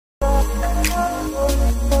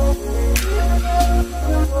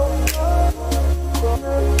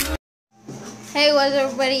Hey, what's up,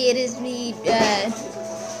 everybody? It is me.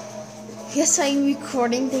 Yes, I'm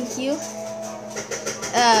recording. Thank you.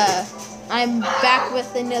 I'm back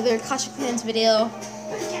with another Clash of Clans video.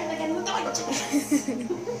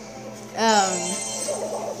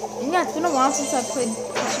 And yeah, it's been a while since I played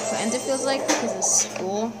Clash of Clans. It feels like because of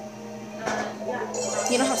school.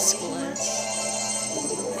 You know how school is.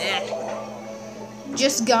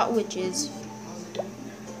 Just got witches.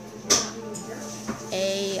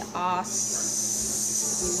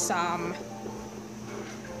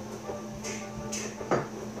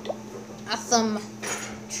 Awesome.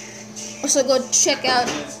 Also, go check out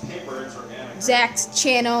Zach's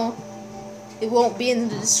channel. It won't be in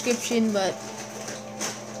the description, but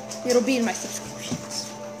it'll be in my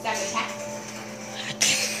subscriptions.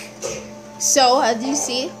 So, as you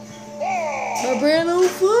see, Barbarian level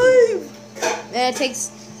 5! And it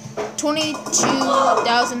takes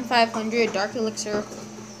 22,500 Dark Elixir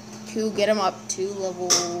to get him up to level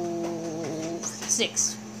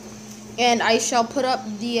 6. And I shall put up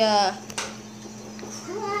the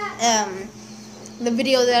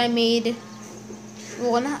video that I made.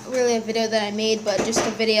 Well, not really a video that I made, but just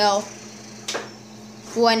a video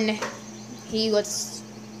when he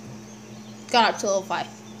got up to level 5.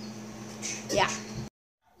 Yeah.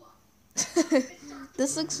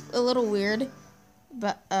 This looks a little weird,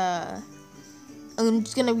 but I'm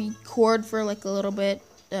just gonna record for like a little bit.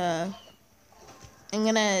 I'm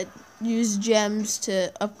gonna use gems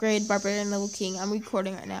to upgrade Barbarian level King. I'm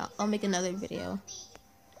recording right now. I'll make another video.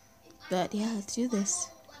 But yeah, let's do this.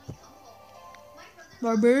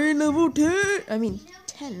 Barbarian level 10.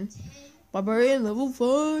 10. Barbarian level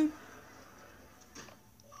 5.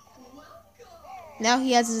 Now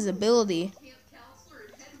he has his ability.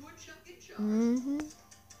 And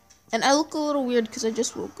I look a little weird because I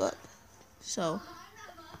just woke up. So,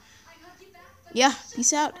 yeah,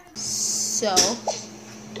 peace out. So,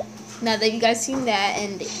 now that you guys seen that,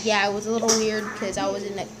 and yeah, it was a little weird because I was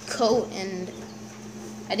in a coat and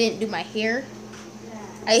I didn't do my hair.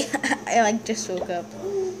 I like just woke up.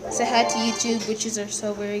 Say hi to YouTube, witches are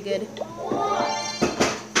so very good.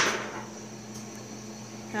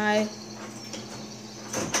 Hi.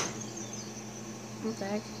 What the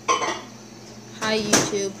heck? Hi,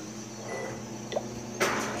 YouTube.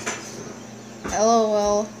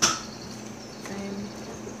 LOL.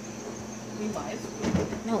 Are we live?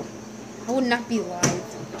 No, I would not be live.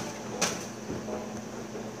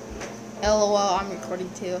 LOL, I'm recording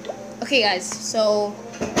too. Okay, guys, so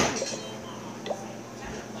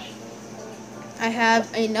I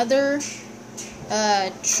have another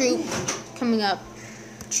troops coming up,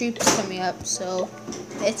 so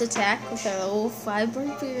let's attack with our level 5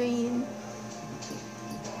 Barbarian.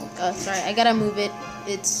 Oh, sorry, I gotta move it.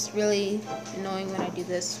 It's really annoying when I do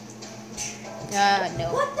this. No.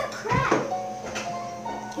 What the crap?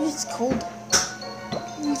 Dude, it's cold.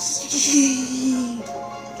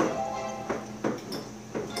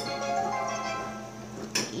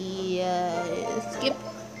 Yeah, skip.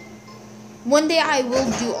 One day I will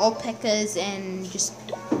do all P.E.K.K.A.s and just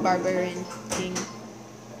Barbarian King.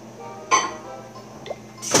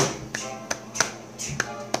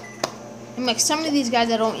 And like some of these guys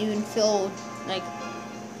I don't even feel like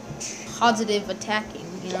positive attacking,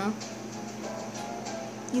 you know?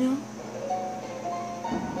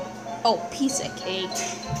 Oh, piece of cake.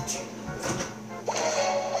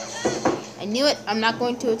 I knew it. I'm not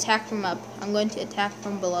going to attack from up. I'm going to attack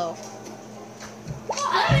from below.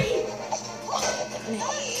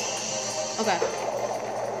 Okay.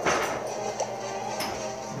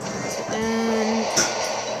 And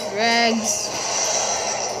drags.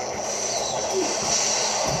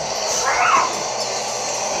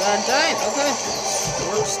 Got a giant. Okay.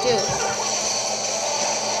 Works too.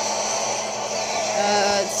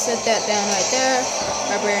 Set that down right there.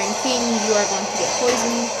 Barbarian King, you are going to get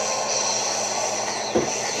poisoned.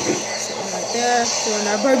 Set him right there. Doing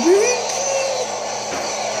our Barbarian King.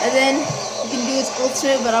 And then you can do its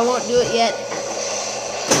ultimate, but I won't do it yet.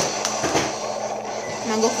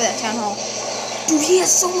 And I'll go for that town hall. Dude, he has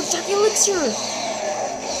so much Dark Elixir.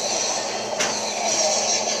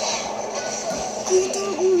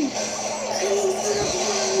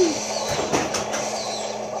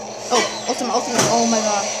 Oh, ultimate. Oh my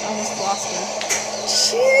gosh, I almost lost him.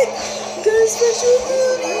 Shit! Got a special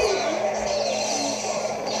ability!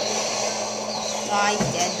 Ah,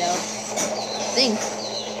 he's dead though. I think.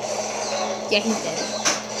 Yeah, he's dead.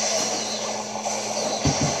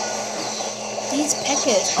 These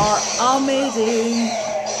P.E.K.K.A.s are amazing.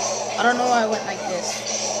 I don't know why I went like this.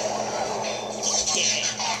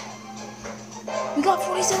 We got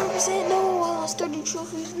 47%. No, I lost 30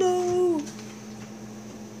 trophies. No.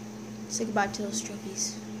 Say goodbye to those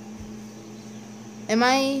trophies. Am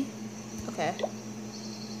I... Okay.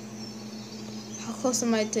 How close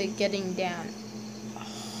am I to getting down?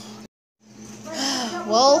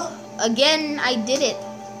 Well, again, I did it.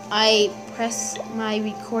 I pressed my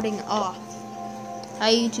recording off.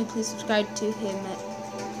 Hi, YouTube. Please subscribe to him at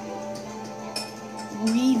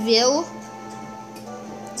Reville.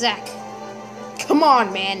 Zach. Come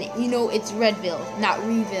on, man. You know it's Redville, not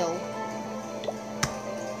Reville.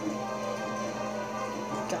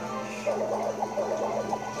 Gosh.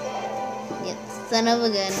 Yep, son of a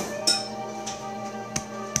gun.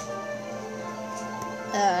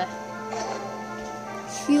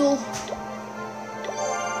 Heal.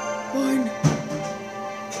 One.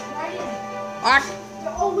 Awesome.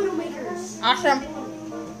 They're all Widowmakers. Awesome.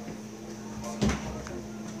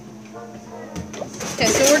 Okay,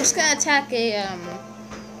 so we're just gonna attack a,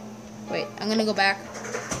 wait, I'm gonna go back.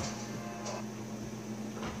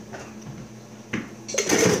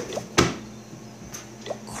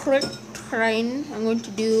 Quick train. I'm going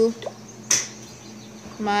to do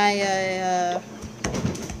my,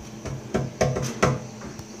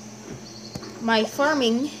 my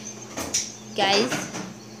farming, guys.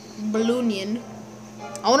 Balloonian.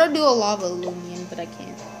 I want to do a lava loonian, but I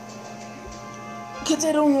can't. Because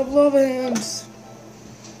I don't have lava hands.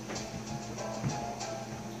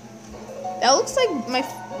 That looks like my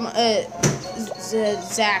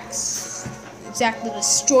Zach the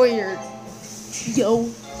Destroyer. Yo.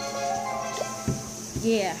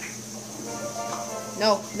 Yeah.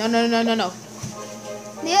 No.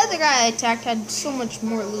 The other guy I attacked had so much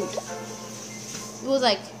more loot. It was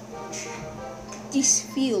like this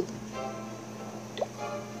field.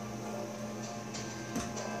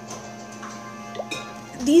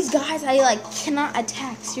 These guys I like cannot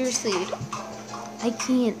attack. Seriously. I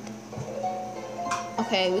can't.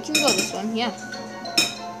 Okay, we can go this one, yeah.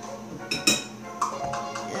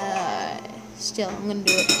 Still, I'm gonna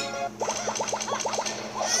do it.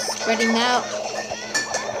 Spreading out.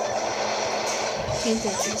 Can't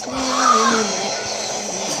touch this.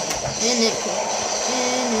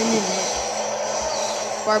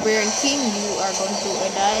 Barbarian King, you are going to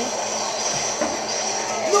die.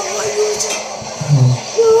 No, I used it.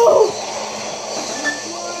 No!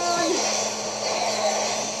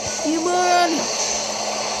 Come on!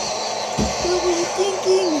 What were you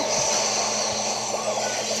thinking?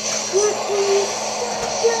 What were you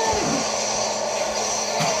thinking?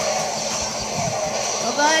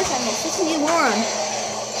 Well guys, I'm officially a moron.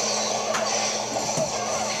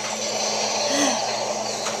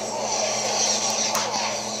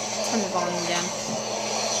 Turn the volume down.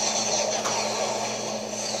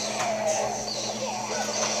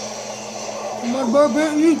 Come on,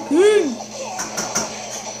 Barbarian King!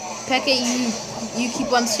 Pekka, you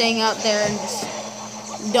keep on staying out there and just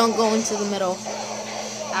don't go into the middle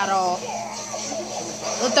at all.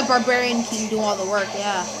 Let the Barbarian King do all the work.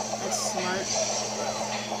 Yeah, that's smart.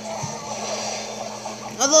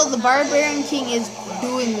 Although the Barbarian King is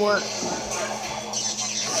doing work.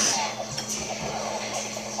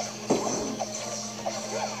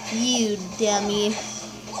 You dummy.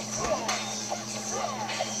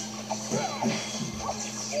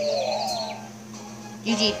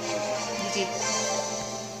 GG.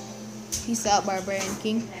 Peace out, Barbarian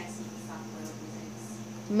King.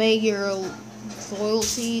 May your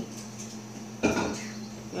loyalty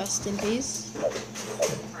rest in peace.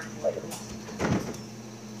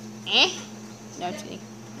 No, I'm just kidding.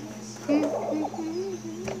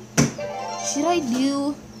 Should I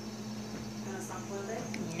do?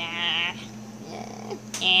 Nah.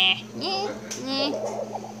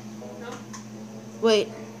 Wait.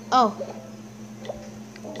 Oh.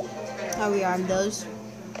 How we on those?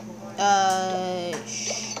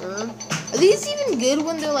 Sure. Are these even good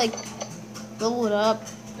when they're like leveled up?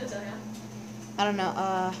 I don't know.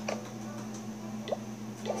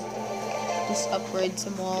 Just upgrade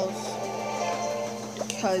some walls.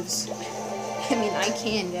 Because, I mean, I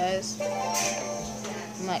can, guys.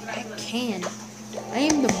 I'm like, I can. I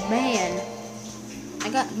am the man. I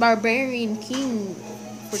got Barbarian King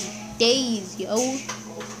for days, yo.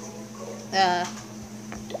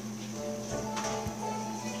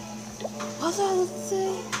 What was I going to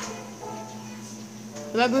say?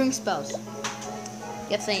 Remembering spells.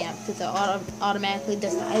 Yes, I am, because it automatically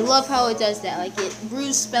does that. I love how it does that. Like, it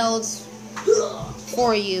brews spells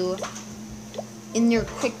for you in your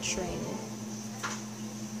quick train.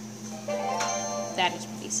 That is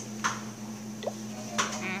basic.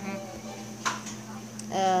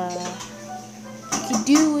 I could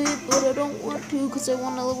do it, but I don't want to because I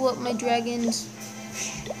want to level up my dragons.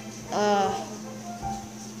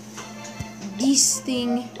 This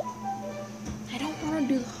thing want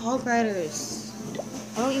to do the hog riders.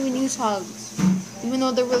 I don't even use hogs, even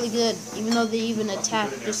though they're really good, even though they even attack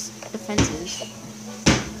just defenses.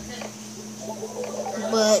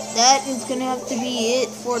 But that is gonna have to be it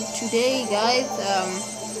for today, guys.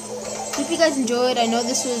 Hope you guys enjoyed. I know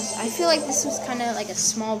this was, I feel like this was kind of like a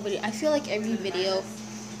small video. I feel like every video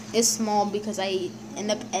is small because I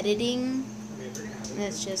end up editing, and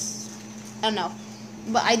it's just, I don't know.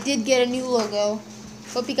 But I did get a new logo.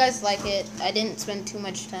 Hope you guys like it. I didn't spend too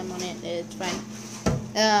much time on it. It's fine.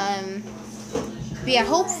 But yeah,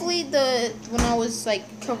 hopefully when I was like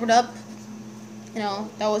covered up, you know,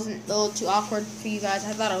 that wasn't a little too awkward for you guys.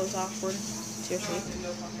 I thought it was awkward, seriously.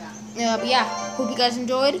 But yeah, hope you guys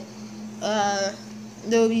enjoyed. There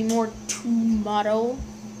will be more tomorrow,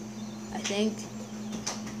 I think.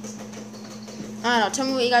 I don't know. Tell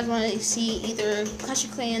me what you guys want to see. Either Clash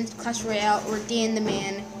of Clans, Clash Royale, or Dan the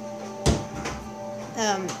Man.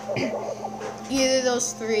 Either of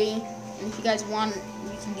those three. And if you guys want,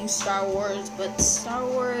 we can do Star Wars. But Star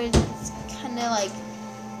Wars is kind of like,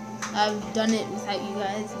 I've done it without you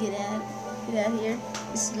guys. Get out of here.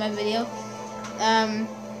 This is my video.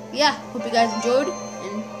 Yeah. Hope you guys enjoyed.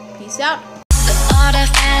 And peace out. The art of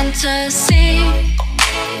fantasy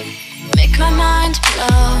make my mind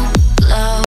blow.